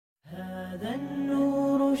هذا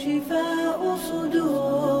النور شفاء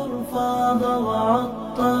صدور فاض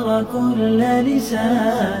وعطر كل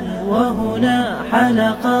لسان وهنا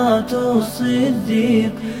حلقات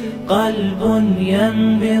الصديق قلب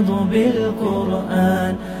ينبض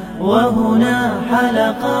بالقرآن وهنا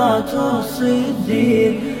حلقات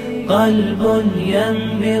الصديق قلب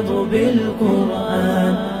ينبض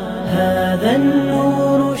بالقرآن هذا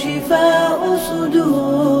النور شفاء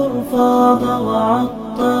صدور فاض وعطر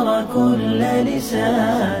كل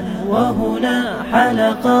لسان وهنا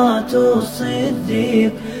حلقات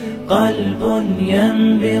الصديق قلب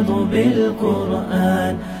ينبض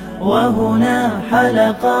بالقرآن وهنا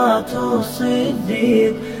حلقات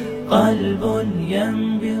الصديق قلب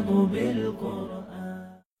ينبض بالقرآن.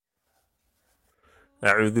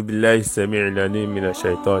 أعوذ بالله السميع العليم من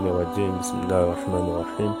الشيطان الرجيم. بسم الله الرحمن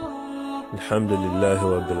الرحيم. الحمد لله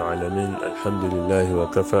رب العالمين. الحمد لله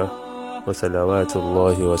وكفى وصلوات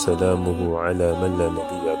الله وسلامه على من لا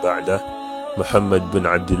نبي بعده محمد بن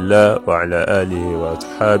عبد الله وعلى آله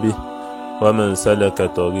وأصحابه ومن سلك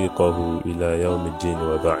طريقه إلى يوم الدين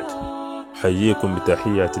وبعد. حييكم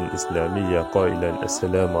بتحية الإسلامية قائلا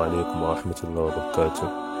السلام عليكم ورحمة الله وبركاته.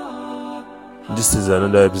 This is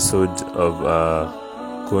another episode of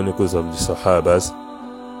Chronicles of the Sahabas,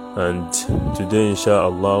 and today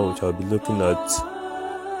inshallah we shall be looking at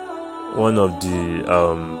one of the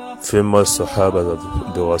famous Sahabas of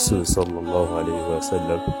the Rasul sallallahu alayhi wa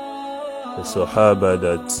sallam, a Sahaba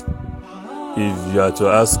that if you are to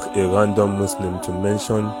ask a random Muslim to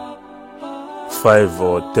mention 5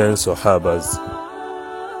 or 10 Sahabas,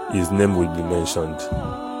 his name will be mentioned,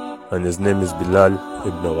 and his name is Bilal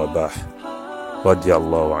ibn Rabah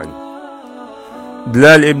radiyallahu anhu.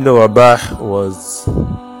 Bilal ibn Rabah was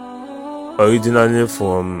originally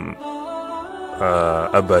from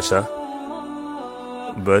Abasha,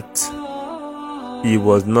 but he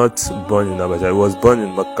was not born in Abasha. He was born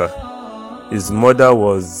in Mecca. His mother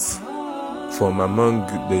was from among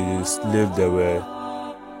the slaves that were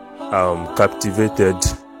captivated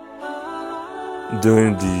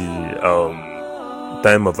during the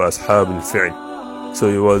time of Ashab al-Fi'l.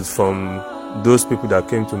 So he was from those people that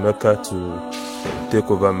came to Mecca to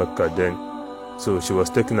take over Mecca then. So she was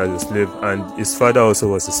taken as a slave, and his father also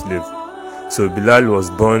was a slave. So Bilal was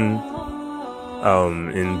born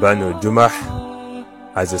in Banu Jumah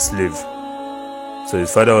as a slave. So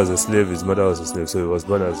his father was a slave, his mother was a slave, so he was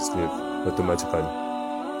born as a slave automatically.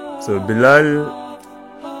 So Bilal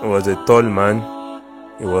was a tall man.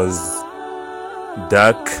 He was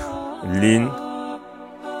dark, lean.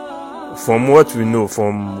 From what we know,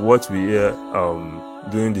 from what we hear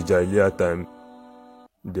during the Jahiliyyah time,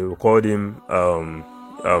 they called him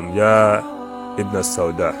Ya Ibn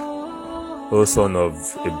Sauda, O son of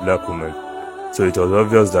a black woman. So it was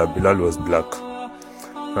obvious that Bilal was black,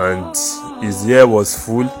 and his hair was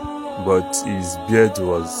full, but his beard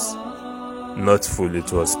was not full,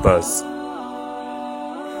 it was sparse.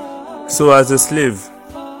 So as a slave,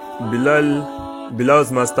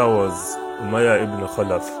 Bilal's master was Umayyah ibn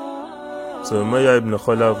Khalaf. So Umayyah ibn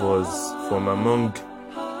Khalaf was from among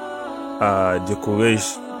the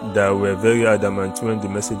Quraysh that were very adamant when the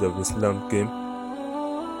message of Islam came.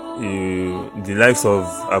 The likes of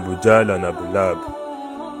Abu Jahl and Abu Lahab.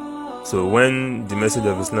 So when the message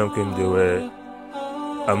of Islam came, they were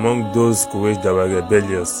among those Quraysh that were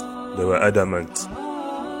rebellious, they were adamant.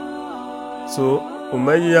 So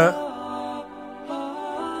Umayyah,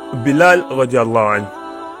 Bilal radiallahu anhu,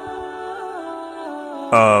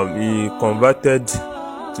 he converted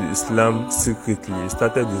to Islam secretly. He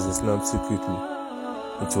started his Islam secretly.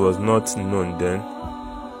 It was not known then,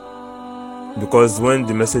 because when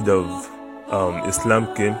the message of Islam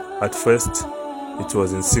came, at first it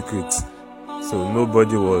was in secret, so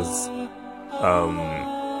nobody was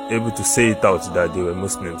able to say it out that they were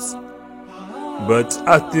Muslims. But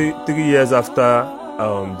after 3 years after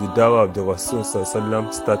the dawah of the Rasul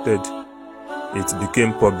sallallahu started, it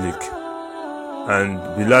became public, and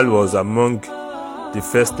Bilal was among the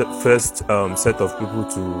first set of people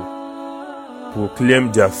to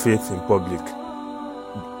proclaim their faith in public.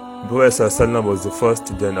 Prophet sallallahu was the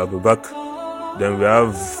first, then Abu Bakr, then we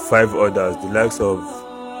have 5 others, the likes of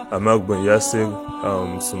Ammar bin Yasir,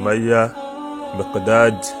 Sumayya,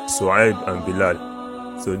 Miqdad, Su'aib, and Bilal.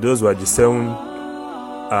 So those were the 7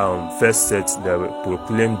 first sets that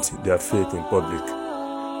proclaimed their faith in public.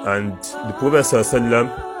 And the Prophet ﷺ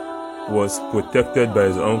was protected by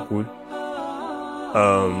his uncle.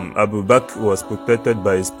 Abu Bakr was protected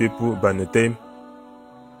by his people, Banu Taym,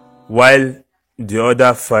 while the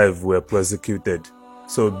other 5 were persecuted.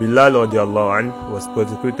 So Bilal radiallahu anhu was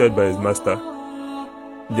persecuted by his master.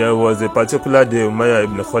 there was a particular day Umayyah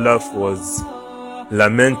ibn Khalaf was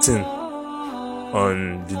lamenting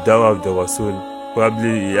on the dawah of the Rasul.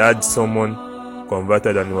 Probably he had someone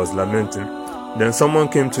converted and he was lamenting. Then someone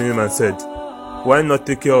came to him and said, why not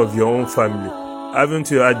take care of your own family? Haven't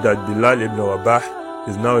you heard that Bilal ibn Rabah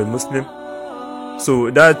is now a Muslim?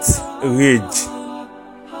 So that rage,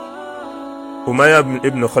 Umayyah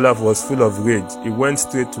ibn Khalaf was full of rage. He went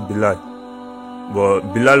straight to Bilal,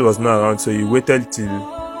 but Bilal was not around, so he waited till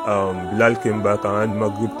Bilal came back around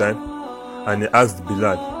Maghrib time, and he asked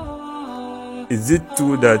Bilal, is it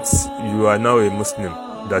true that you are now a Muslim,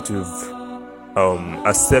 that you've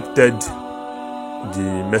accepted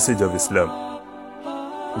the message of Islam?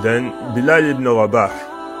 Then Bilal ibn Rabah,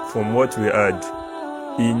 from what we heard,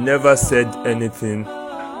 he never said anything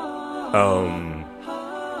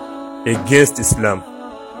against Islam.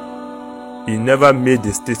 He never made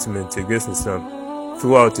a statement against Islam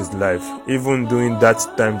throughout his life, even during that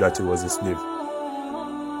time that he was a slave.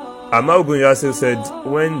 Ammar ibn Yasir said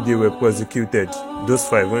when they were persecuted, those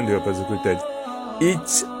five, when they were persecuted,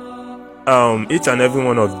 each and every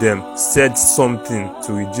one of them said something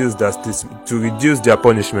to reduce their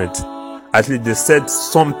punishment. At least they said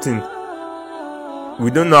something. We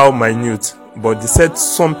don't know how minute, but they said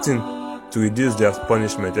something to reduce their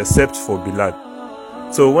punishment, except for Bilal.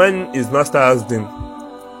 So when his master asked him,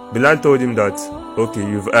 Bilal told him that, okay,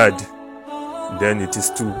 you've heard, then it is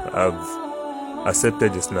true, I've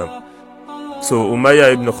accepted Islam. So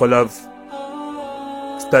Umayyah ibn Khalaf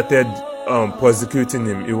started persecuting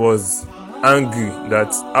him. He was angry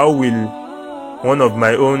that how will one of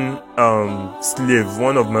my own slave,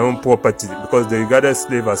 one of my own property, because they regarded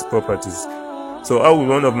slave as properties. So how will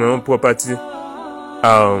one of my own property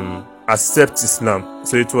accept Islam?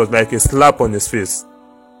 So it was like a slap on his face.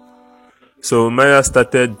 So Umayyah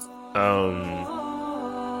started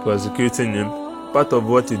persecuting him. Part of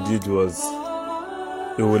what he did was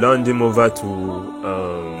he would hand him over to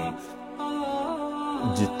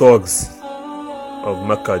the thugs of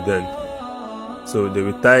Makkah then. So they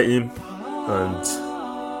would tie him and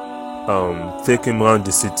take him around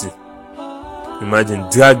the city. Imagine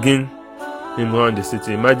dragging him around the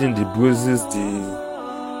city. Imagine the bruises, the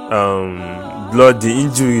blood, the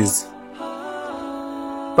injuries.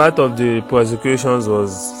 Part of the persecutions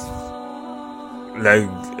was like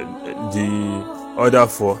the other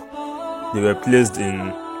four. They were placed in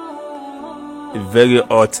a very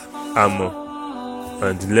hot armor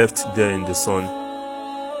and left there in the sun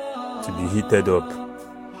to be heated up.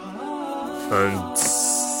 And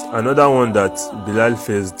another one that Bilal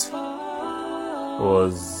faced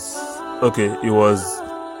was, he was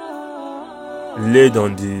laid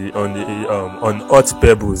on hot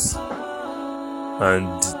pebbles,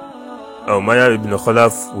 and Umayyah ibn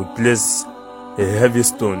Khalaf would place a heavy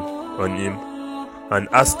stone on him and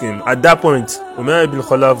ask him. At that point, Umayyah ibn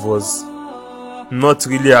Khalaf was not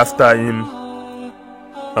really after him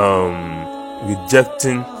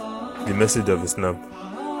rejecting the message of Islam.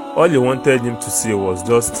 All he wanted him to say was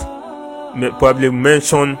just probably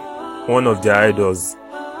mention one of their idols.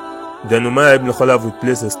 Then Umayyah ibn Khalaf would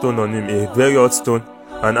place a stone on him, a very hot stone,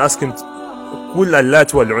 and ask him, Qul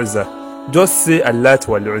Allat wal Uzza. Just say Allat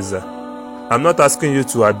wal Uzza. I'm not asking you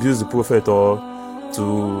to abuse the Prophet or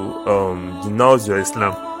to denounce your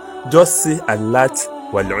Islam. Just say Allat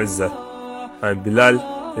wal Uzza. And Bilal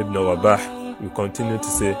ibn Rabah will continue to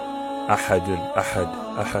say Ahadun, Ahad,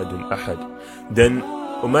 Ahadun, Ahad. Then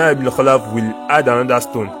Umayyah ibn Khalaf will add another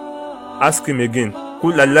stone. Ask him again,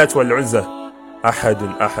 Qul Allat wal Uzza.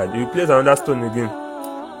 Ahadun, Ahad. You place another stone again.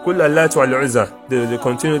 Qul Allat wal Uzza. They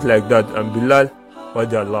continued like that, and Bilal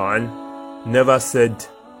radiallahu anhu never said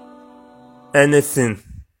anything.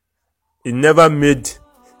 He never made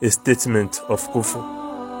a statement of kufr.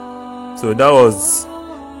 So that was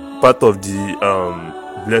part of the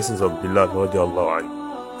blessings of Bilal radiallahu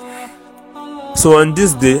anhu. So on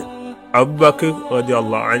this day, Abu Bakr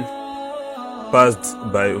radiallahu anhu passed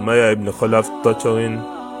by Umayyah ibn Khalaf torturing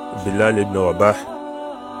Bilal ibn Rabah,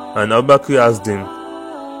 and Abu Bakr asked him,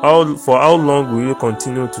 for how long will you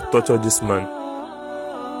continue to torture this man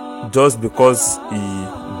just because he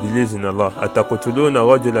believes in Allah? Ataqtuluna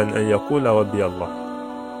rajulan an yaqula rabbi Allah.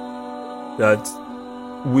 That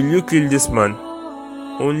will you kill this man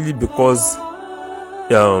only because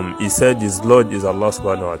he said his Lord is Allah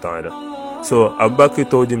subhanahu wa ta'ala? So Abu Bakr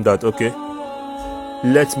told him that, okay,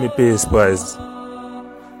 let me pay his price.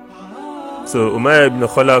 So Umayyah ibn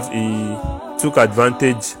Khalaf, he took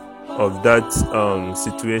advantage of that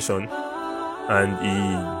situation, and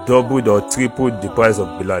he doubled or tripled the price of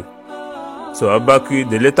Bilal. So Abu Bakr,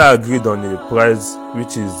 they later agreed on a price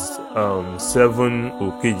which is 7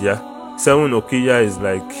 uqiyah, 7 uqiyya is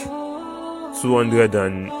like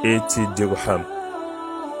 280 dirham.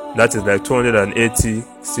 That is like 280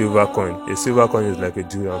 silver coin. A silver coin is like a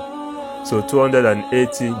dirham. So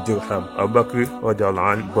 280 dirham. Abu Bakr radiallahu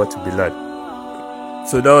anhu bought Bilal.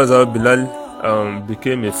 So that was how Bilal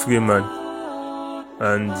became a free man,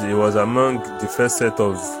 and he was among the first set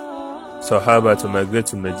of Sahaba to migrate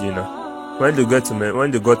to Medina. When they got to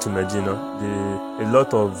Medina,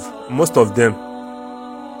 most of them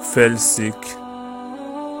fell sick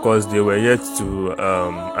because they were yet to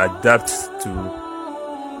adapt to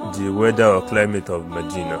the weather or climate of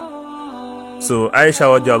Medina. So Aisha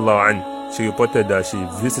radiallahu anha, she reported that she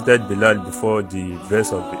visited Bilal before the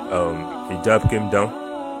verse of hijab came down.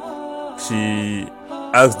 She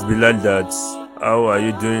asked Bilal that, how are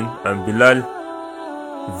you doing? And Bilal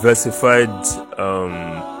versified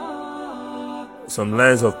some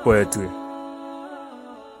lines of poetry.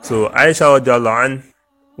 So Aisha radiallahu anha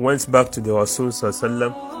went back to the Rasul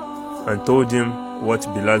sallallahu and told him what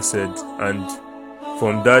Bilal said, and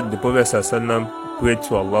from that the Prophet sallallahu prayed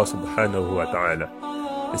to Allah subhanahu wa ta'ala.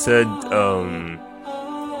 He said,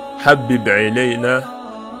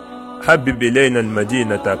 حبب إلينا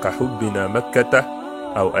المدينة كحبنا مكة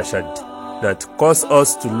أو أشد. That cause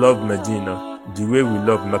us to love Medina the way we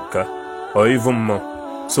love Mecca, or even more.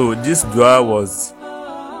 So this dua was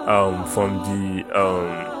from the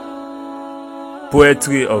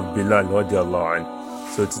poetry of Bilal radiallahu anhu.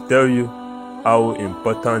 So to tell you how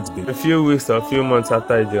important Bilal. A few weeks or a few months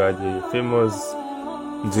after Hijrah, the famous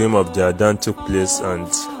dream of the Adhan took place, and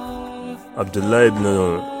Abdullah ibn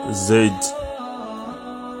Zayd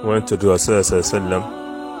went to the Rasul sallallahu,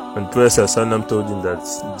 and Prophet sallallahu told him that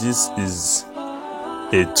this is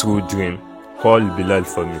a true dream. Call Bilal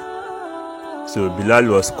for me. So Bilal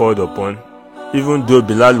was called upon, even though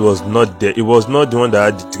Bilal was not there. He was not the one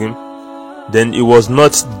that had the dream. Then he was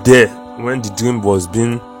not there when the dream was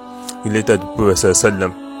being related to Prophet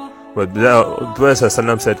sallallahu. But Prophet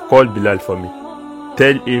sallallahu said, call Bilal for me.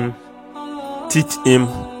 Tell him, teach him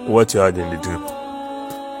what you had in the dream.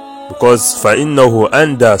 Because فَإِنَّهُ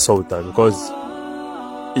أَنْدَى صَوْتًا, because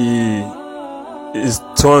he is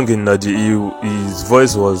strong in his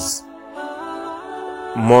voice was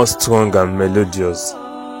more strong and melodious.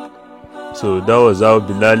 So that was how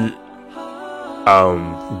Bilal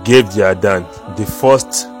gave the Adhan. The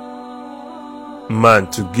first man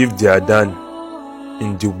to give the Adhan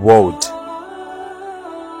in the world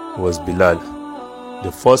was Bilal.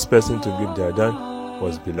 The first person to give the Adhan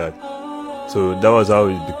was Bilal. So that was how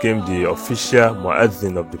he became the official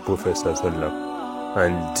Mu'adhin of the Prophet sallallahu,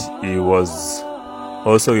 and he was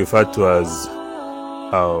also referred to as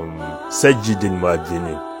Sajid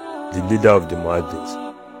al-Mu'adhinin, the leader of the Mu'adhins.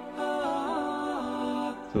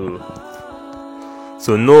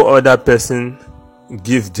 So no other person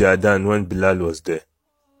gives the Adhan when Bilal was there.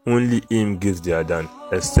 Only him gives the Adhan,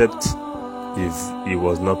 except if he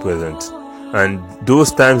was not present. And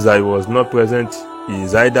those times that he was not present, he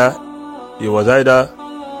was either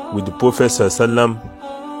with the Prophet sallallahu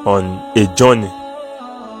on a journey,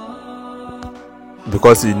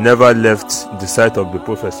 because he never left the sight of the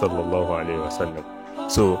Prophet sallallahu alaihi wasallam.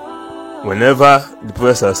 So whenever the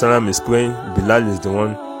Prophet sallallahu is praying, Bilal is the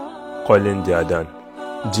one calling the Adhan.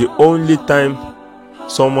 The only time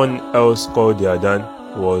someone else called the Adhan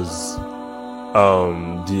was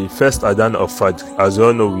the first Adhan of Fajr. As you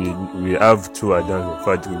all know, we have two Adhan of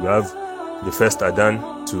Fajr. We have the first Adhan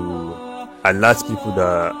to alert people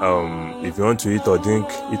that if you want to eat or drink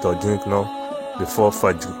now before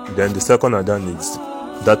Fajr. Then the second Adhan is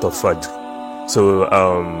that of Fajr. So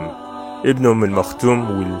Ibn al-Maktoum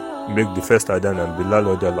will make the first Adhan, and Bilal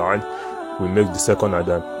radiallahu anhu will make the second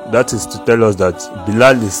Adhan. That is to tell us that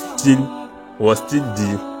Bilal was still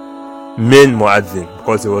the main Mu'adhin,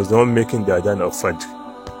 because he was the one making the Adhan of Fajr.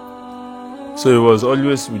 So he was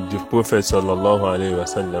always with the Prophet sallallahu alaihi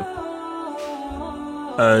wasallam,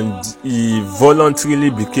 and he voluntarily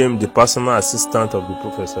became the personal assistant of the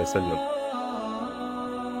Prophet sallallahu alaihi wasallam.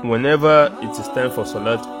 Whenever it is time for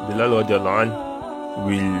Salat, Bilal radiallahu anhu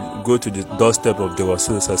will go to the doorstep of the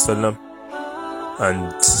Rasul sallallahu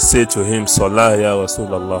and say to him, Salah ya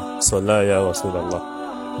Rasulallah, Salah ya Rasulallah.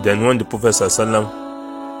 Then when the Prophet sallallahu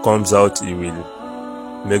comes out, he will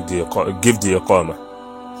give the Iqamah.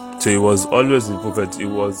 So he was always the Prophet. He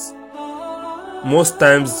was, most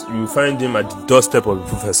times you find him at the doorstep of the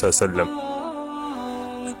Prophet sallallahu.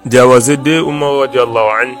 There was a day Umar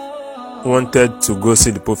radiallahu anhu wanted to go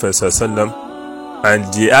see the Prophet sallallahu,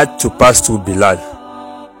 and he had to pass through Bilal.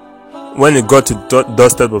 When he got to the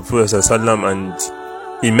doorstep of the Prophet sallallahu, and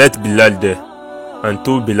he met Bilal there, and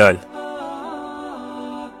told Bilal,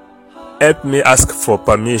 help me ask for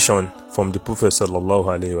permission from the Prophet sallallahu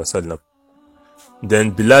alaihi wasallam.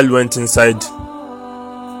 Then Bilal went inside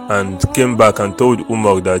and came back and told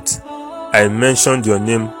Umar that I mentioned your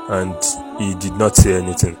name and he did not say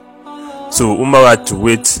anything. So Umar had to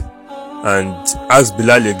wait and asked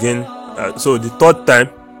Bilal again. So the third time,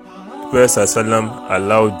 the Prophet ﷺ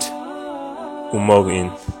allowed Umar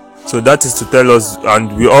in. So that is to tell us,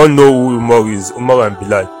 and we all know who Umar is, Umar and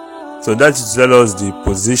Bilal. So that is to tell us the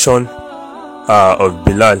position of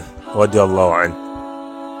Bilal radiallahu anhu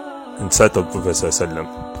in sight of Prophet ﷺ.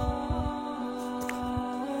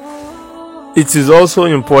 It is also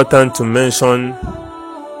important to mention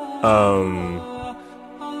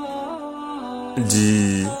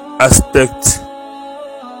the aspect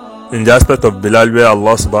of Bilal where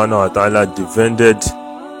Allah subhanahu wa ta'ala defended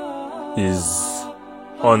his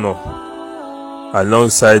honor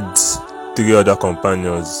alongside three other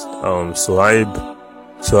companions, Suhaib,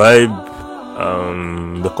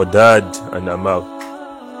 Miqdad and Ammar.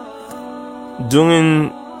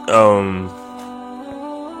 During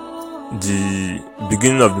the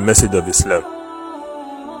beginning of the message of Islam,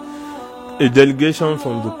 a delegation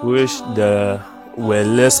from the Quraysh that were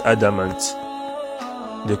less adamant,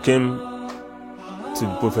 they came to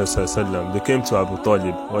the Prophet ﷺ, they came to Abu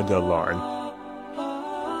Talib radiallahu anhu,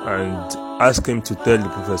 and asked him to tell the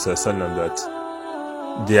Prophet ﷺ that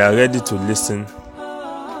they are ready to listen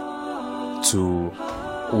to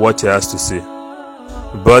what he has to say,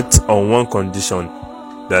 but on one condition,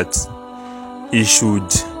 that he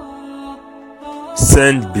should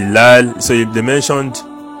send Bilal. So they mentioned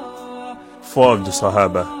four of the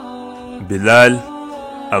Sahaba: Bilal,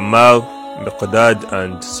 Ammar, Miqdad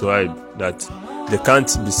and Suhaib, that they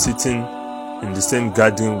can't be sitting in the same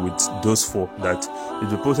gathering with those four, that if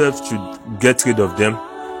the Prophet should get rid of them,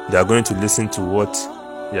 they are going to listen to what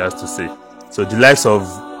he has to say. So the likes of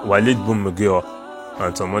Walid bin Mughira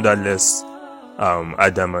and some other less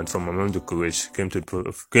adamant from among the Quraysh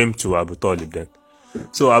came to Abu Talib then.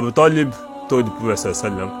 So Abu Talib told the Prophet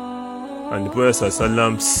ﷺ, and the Prophet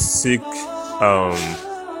ﷺ seek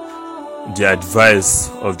the advice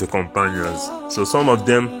of the companions. So some of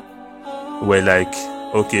them were like,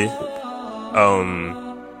 okay,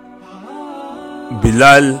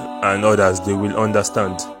 Bilal and others, they will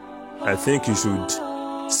understand. I think you should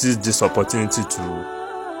seize this opportunity to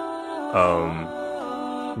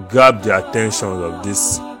grab the attention of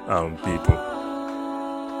these people.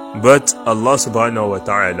 But Allah subhanahu wa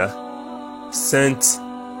ta'ala sent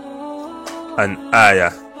an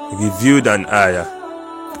ayah, revealed an ayah,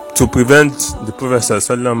 to prevent the Prophet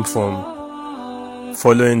ﷺ from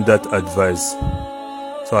following that advice.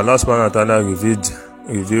 So Allah subhanahu wa ta'ala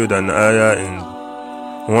revealed an ayah in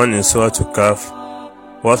Surah Al-Kahf,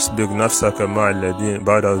 وَاصْبِرْ نَفْسَكَ مَعَ الَّذِينَ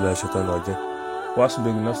بعد أعوذ بالله من الشيطان الرجيم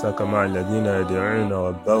وَاصْبِرْ نَفْسَكَ مَعَ الَّذِينَ يَدْعُونَ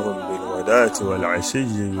رَبَّهُمْ بِالْغَدَاةِ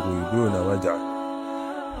وَالْعَشِيِّ يُرِيدُونَ وَجْهَهُ.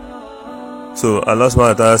 So Allah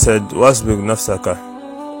subhanahu wa ta'ala said, وَاصْبِرْ نَفْسَكَ,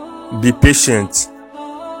 be patient,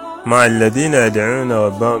 مَعَ الَّذِينَ يَدْعُونَ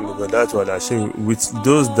رَبَّهُمْ بِالْغَدَاةِ وَالْعَشِيِّ, with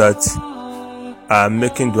those that are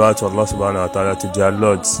making dua to Allah subhanahu wa ta'ala, to their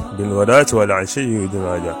lords, بِالْغَدَاةِ وَالْعَشِيِّ يُرِيدُونَ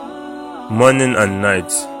وَجْهَهُ, morning and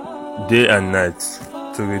night, day and night,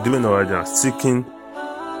 to يُرِيدُونَ وَجْهَهُ, seeking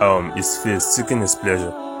his face, seeking his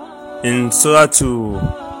pleasure. In Surah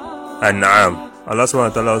An-Na'am, Allah subhanahu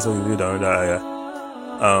wa ta'ala also revealed another ayah,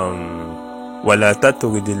 وَلَا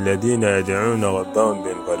تَطْرُدِ الَّذِينَ يَدْعُونَ رَبَّهُمْ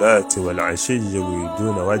بِالْغَدَاةِ وَالْعَشِيِّ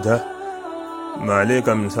يُرِيدُونَ وَجْهَهُ مَا عَلَيْكَ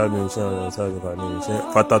مِنْ حِسَابِهِمْ مِنْ شَيْءٍ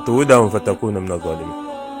فَتَطْرُدَهُمْ فَتَكُونَ مِنَ الظَّالِمِينَ.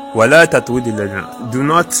 وَلَا تَطْرُدِ الَّذِينَ, do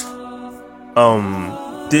not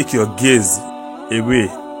take your gaze away,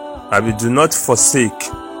 do not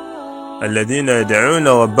forsake الَّذِينَ يَدْعُونَ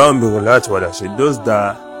رَبَّهُمْ بِالْغَدَاةِ وَالْعَشِيِّ, those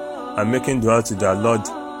that are making dua to their Lord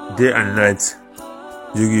day and night,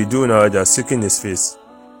 يُرِيدُونَ وَجْهَهُ, seeking his face.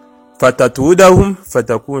 فَتَطْرُدَهُمْ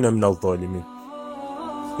فَتَكُونَ مِنَ الظَّالِمِينَ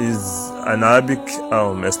is an Arabic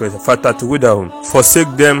expression. فَتَطْرُدَهُمْ,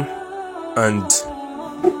 forsake them and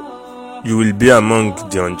you will be among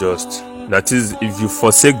the unjust. That is, if you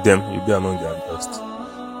forsake them, you'll be among the unjust.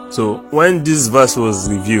 So when this verse was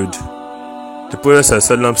revealed, the Prophet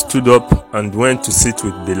ﷺ stood up and went to sit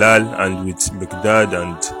with Bilal and with Miqdad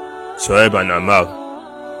and Suhaib and Ammar.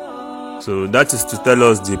 So that is to tell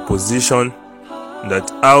us the position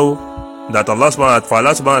that Allah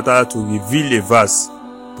subhanahu wa ta'ala to reveal a verse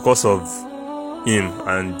because of him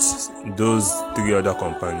and those three other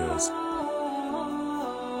companions.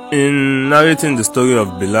 In narrating the story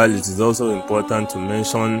of Bilal, it is also important to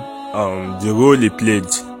mention the role he played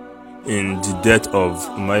in the death of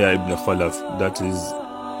Umayyah ibn Khalaf, that is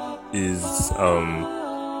his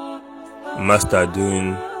master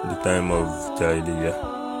during the time of Jahiliyyah.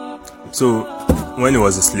 So when he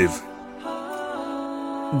was a slave,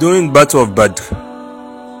 during Battle of Badr,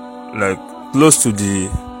 like close to the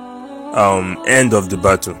end of the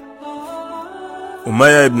battle,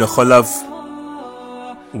 Umayyah ibn Khalaf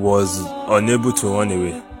was unable to run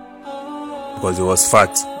away because he was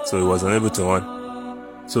fat, so he was unable to run.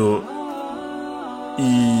 So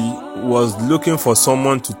he was looking for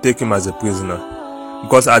someone to take him as a prisoner,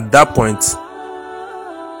 because at that point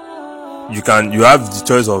you have the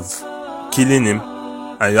choice of killing him,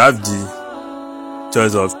 and you have the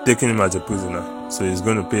choice of taking him as a prisoner. So he's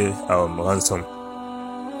going to pay ransom.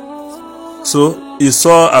 So he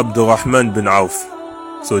saw Abdurrahman bin Auf.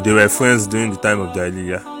 So they were friends during the time of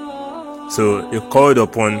Jahiliyyah. So he called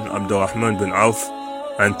upon Abdurrahman bin Auf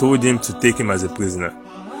and told him to take him as a prisoner.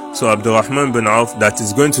 So Abdurrahman bin Auf, that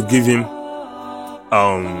is going to give him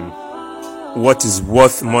what is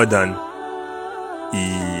worth more than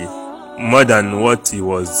what he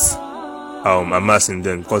was amassing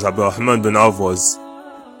then, because Abdurrahman bin Auf was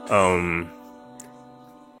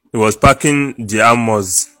he was packing the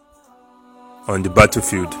armors on the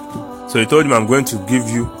battlefield. So he told him, I'm going to give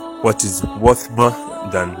you what is worth more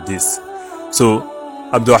than this. So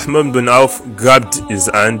Abdurrahman bin Auf grabbed his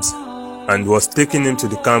hand and was taking him to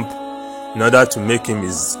the camp in order to make him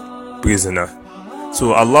his prisoner.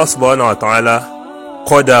 So Allah subhanahu wa ta'ala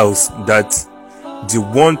called out that the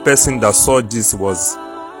one person that saw this was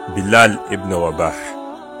Bilal ibn Rabah.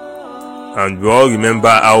 And we all remember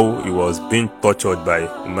how he was being tortured by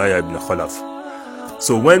Umayyah ibn Khalaf.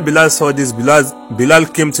 So when Bilal saw this, Bilal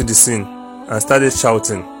came to the scene and started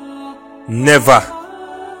shouting, "Never!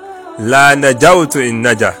 La najawtu in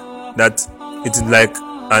naja." That it is like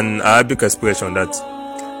an Arabic expression that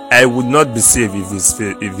I would not be saved if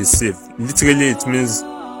he's saved. Literally, it means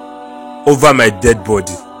over my dead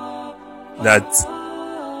body. That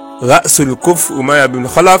Ra'sul Kufr Umayyah ibn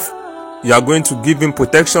Khalaf, you are going to give him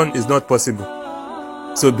protection, is not possible.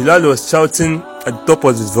 So Bilal was shouting at the top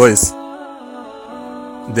of his voice.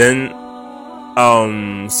 Then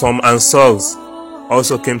some Ansars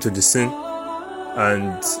also came to the scene,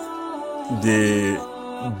 and they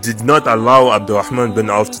did not allow Abdurrahman bin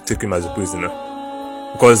Auf to take him as a prisoner,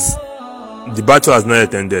 because the battle has not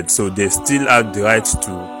yet ended, so they still had the right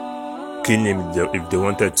to kill him if they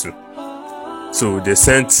wanted to. So they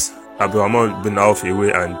sent Abdurrahman bin Auf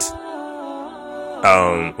away, and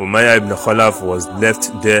Umayyah ibn Khalaf was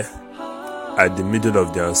left there at the middle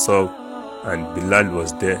of the Ansar, and Bilal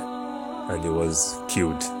was there, and he was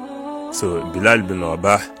killed. So Bilal bin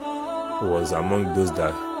Rabah was among those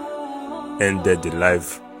that ended the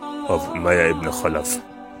life of Umayyah ibn Khalaf.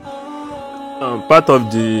 Part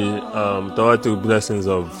of the Tawatur blessings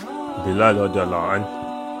of Bilal radiallahu anh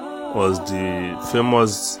was the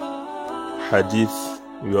famous hadith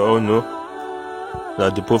we all know,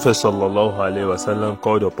 that the Prophet sallallahu alaihi wasallam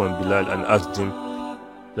called upon Bilal and asked him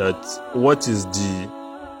that what is the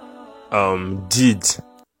deed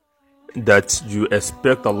that you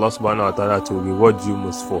expect Allah subhanahu wa ta'ala to reward you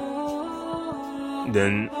most for.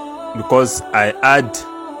 Then, because I had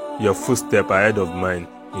your footstep ahead of mine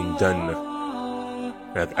in Jannah,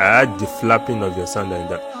 like I had the flapping of your sandal in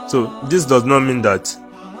that. So this does not mean that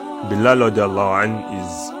Bilal radiallahu anh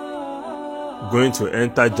is going to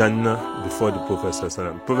enter Jannah before the Prophet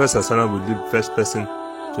sallallahu. The Prophet sallallahu will be the first person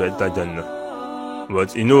to enter Jannah.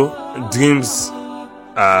 But you know, dreams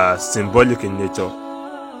are symbolic in nature,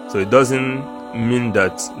 so it doesn't mean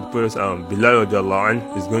that the Prophet Bilal radiallahu anh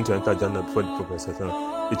is going to enter Jannah before the Prophet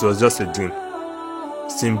sallallahu. It was just a dream,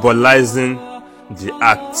 symbolizing the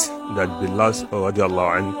act that Bilal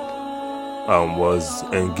radiallahu anh was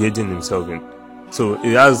engaging himself in. So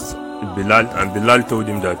he asked Bilal, and Bilal told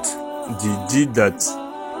him that the deed that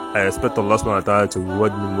I expect Allah subhanahu wa ta'ala to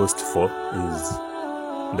reward me most for is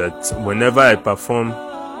that whenever I perform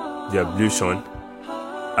the ablution,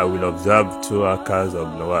 I will observe 2 rakahs of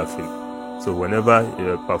nawafil. So whenever he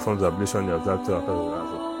performs ablution, he observes 2 rakahs of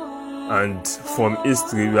nawafil. And from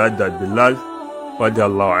history, we had that Bilal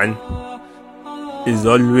radiallahu anh is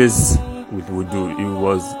always with wudu.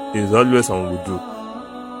 He is always on wudu.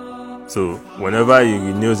 So whenever he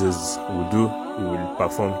renews his wudu, he will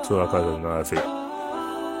perform 2 rakahs of nawafil.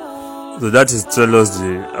 So that is tell us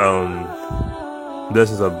the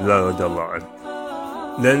blessings of Bilal radiallahu anh.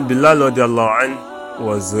 Then Bilal radiallahu anh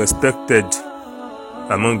was respected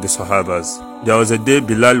among the Sahabas. There was a day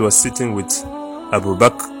Bilal was sitting with Abu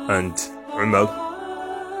Bakr and Umar.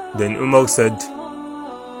 Then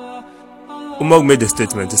Umar made a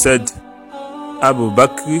statement. He said, Abu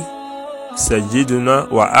Bakr Sayyiduna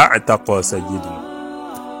wa a'taqa Sayyiduna.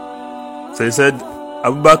 So he said,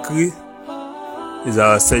 Abu Bakr is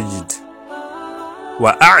our Sayyid,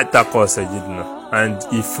 وَأَعْتَقَ سَيِّدْنَا, and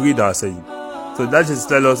he freed our Sayyid. So that is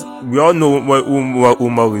tell us, we all know what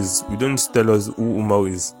Umar is. We don't tell us who Umar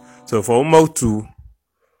is. So for Umar to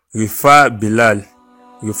refer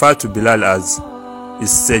to Bilal as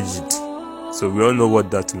is Sayyid. So we all know what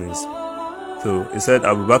that means. So he said,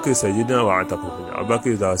 Abu Bakr Sayyidina wa Ataqah. Abu Bakr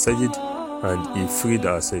is our Sayyid and he freed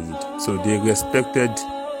our Sayyid. So they respected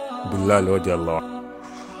Bilal radiallahu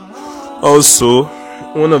anhu. Also,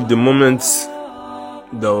 one of the moments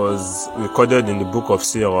that was recorded in the book of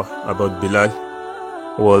Sirah about Bilal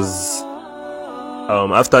was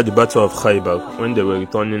after the battle of Khaybar, when they were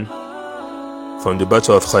returning from the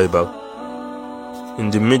battle of Khaybar. In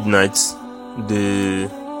the midnight,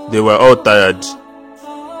 they were all tired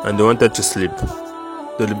and they wanted to sleep.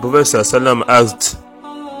 So the Prophet ﷺ asked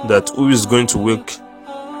that who is going to wake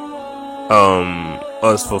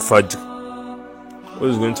us for Fajr? Who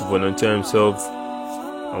is going to volunteer himself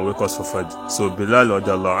and wake us for Fajr? So Bilal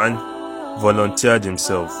radiallahu anhu volunteered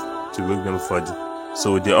himself to wake them for Fajr.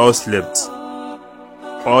 So they all slept.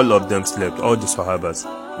 All of them slept, all the Sahabas,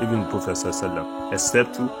 even the Prophet ﷺ,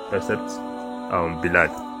 except Bilal.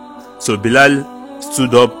 So Bilal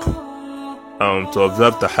stood up to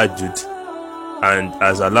observe Tahajjud, and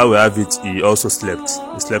as Allah will have it, he also slept.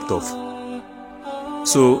 He slept off.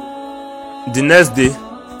 So the next day,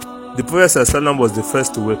 the Prophet ﷺ was the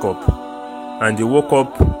first to wake up, and he woke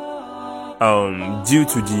up due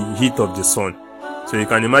to the heat of the sun. So you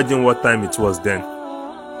can imagine what time it was then.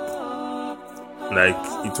 Like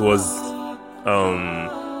it was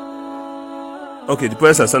okay, the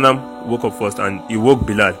Prophet ﷺ woke up first and he woke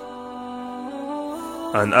Bilal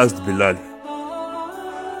and asked Bilal.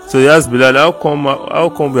 So he asked Bilal, how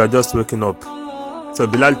come we are just waking up? So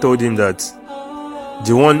Bilal told him that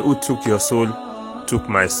the one who took your soul took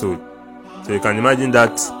my soul. So you can imagine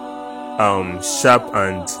that sharp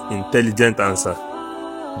and intelligent answer.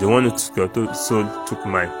 The one who took your soul took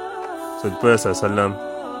mine. So the Prophet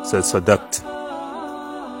ﷺ said, Sadaqt.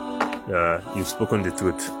 You've spoken the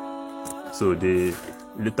truth. So they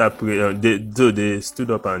later prayed. They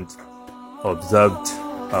stood up and observed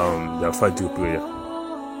their Fajr prayer.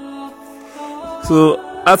 So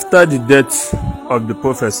after the death of the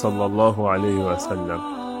Prophet sallallahu alaihi wasallam,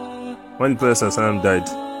 when the Prophet sallallahu died,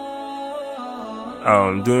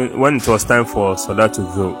 when it was time for Salatul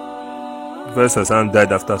Zuhr, the Prophet sallallahu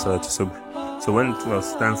died after Salatul Subh. So when it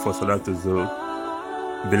was time for Salatul Zuhr,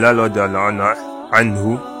 Bilal radiallahu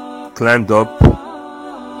anhu climbed up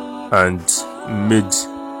and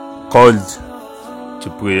called to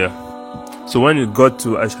prayer. So when he got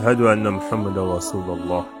to Ashhadu anna Muhammadan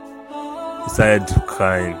Rasulullah, he started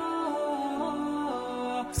crying,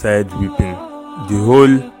 started weeping. The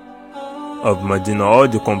whole of Medina, all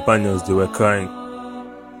the companions, they were crying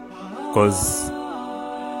because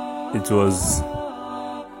it was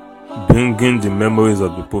bringing the memories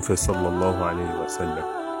of the Prophet sallallahu alaihi wasallam,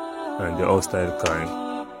 and they all started crying.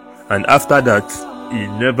 And after that, he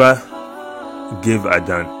never gave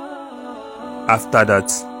Adhan. After that,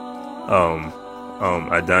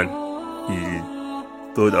 Adhan, he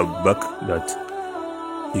told Abu Bakr that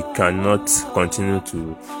he cannot continue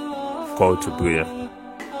to call to prayer.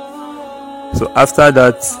 So after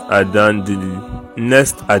that Adhan, the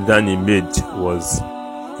next Adhan he made was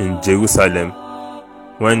in Jerusalem,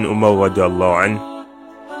 when Umar radiallahu anhu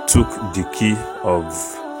took the key of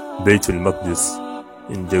Baytul Maqdis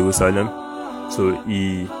in Jerusalem. So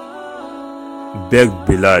he begged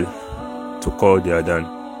Bilal to call the Adhan.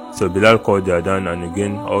 So Bilal called the Adhan, and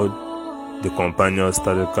again all the companions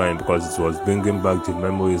started crying because it was bringing back the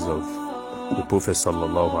memories of the Prophet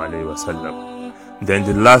sallallahu alaihi wasallam. Then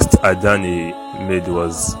the last Adhan he made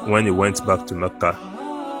was when he went back to Mecca.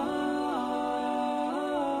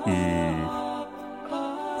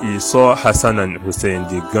 He saw Hassan and Hussein,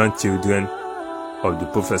 the grandchildren of the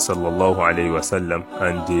Prophet sallallahu alaihi wasallam,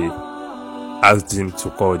 and they asked him to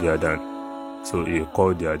call the Adhan. So he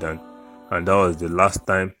called the Adhan, and that was the last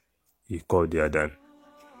time he called the Adhan.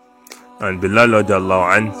 And Bilal radiallahu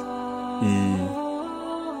anhu,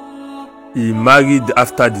 he married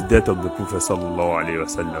after the death of the Prophet sallallahu alaihi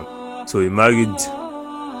wasallam. So he married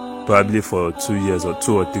probably for 2 years or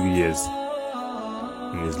 2 or 3 years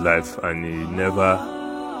in his life, and he never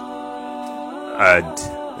had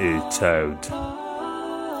a child.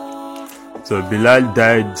 So Bilal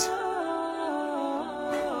died,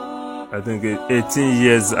 I think 18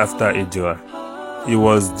 years after Hijrah. He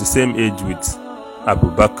was the same age with Abu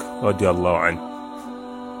Bakr radiallahu anhu.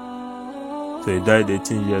 So he died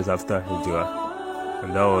 18 years after Hijrah,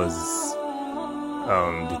 and that was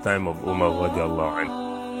the time of Umar radiallahu anhu.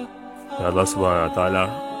 May Allah subhanahu wa ta'ala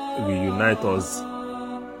reunite us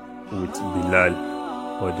with Bilal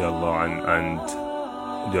radiallahu anhu, and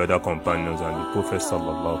the other companions and the Prophet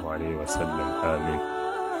sallallahu alaihi wasallam. Ameen.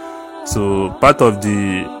 So part of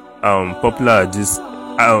the popular hadith,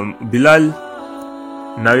 Bilal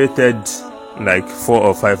narrated like 4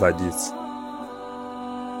 or 5 hadiths,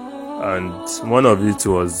 and one of it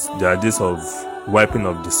was the hadith of wiping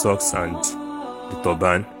of the socks and the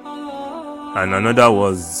turban, and another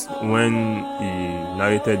was when he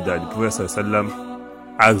narrated that the Prophet ﷺ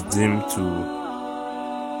asked him to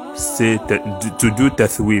do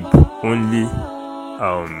tathweeb only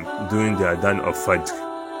during the adhan of Fajr.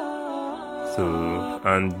 So,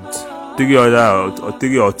 and 3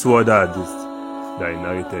 or 2 other hadiths that he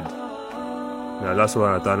narrated. May Allah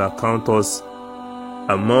subhanahu wa ta'ala count us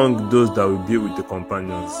among those that will be with the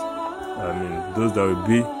companions. Those that will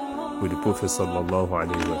be with the Prophet sallallahu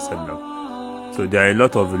alaihi wasallam. So there are a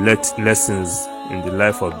lot of lessons in the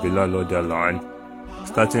life of Bilal radiallahu anhu,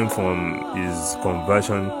 starting from his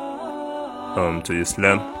conversion to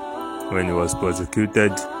Islam, when he was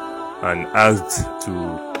persecuted and asked to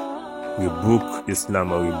rebuke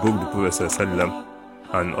Islam or rebuke the Prophet sallallahu alaihi wasallam,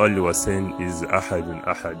 and all he was saying is ahadun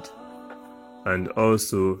ahad. And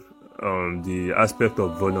also the aspect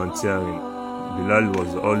of volunteering. Bilal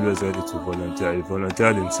was always ready to volunteer. He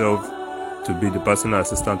volunteered himself to be the personal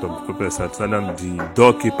assistant of the Prophet ﷺ, the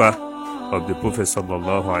doorkeeper of the Prophet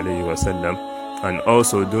ﷺ, and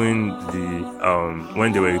also during the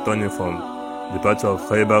when they were returning from the battle of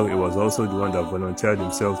Khaybar, he was also the one that volunteered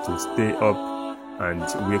himself to stay up and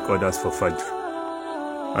wake others for Fajr.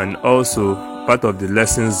 And also part of the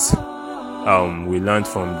lessons we learned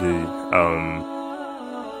from the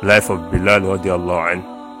life of Bilal radiallahu anhu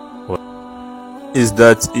is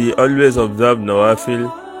that he always observed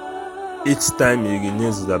Nawafil each time he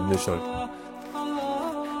renews his ablution.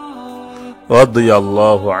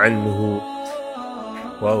 Radiyallahu anhu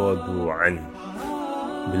wa radu anhu.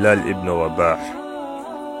 Bilal ibn Rabah,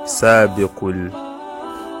 Sabiqul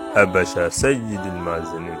Habasha, Sayyid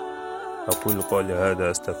al-Mazinin. أقول قولي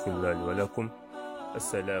هذا أستغفر الله لي ولكم.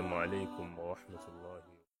 السلام عليكم ورحمة الله.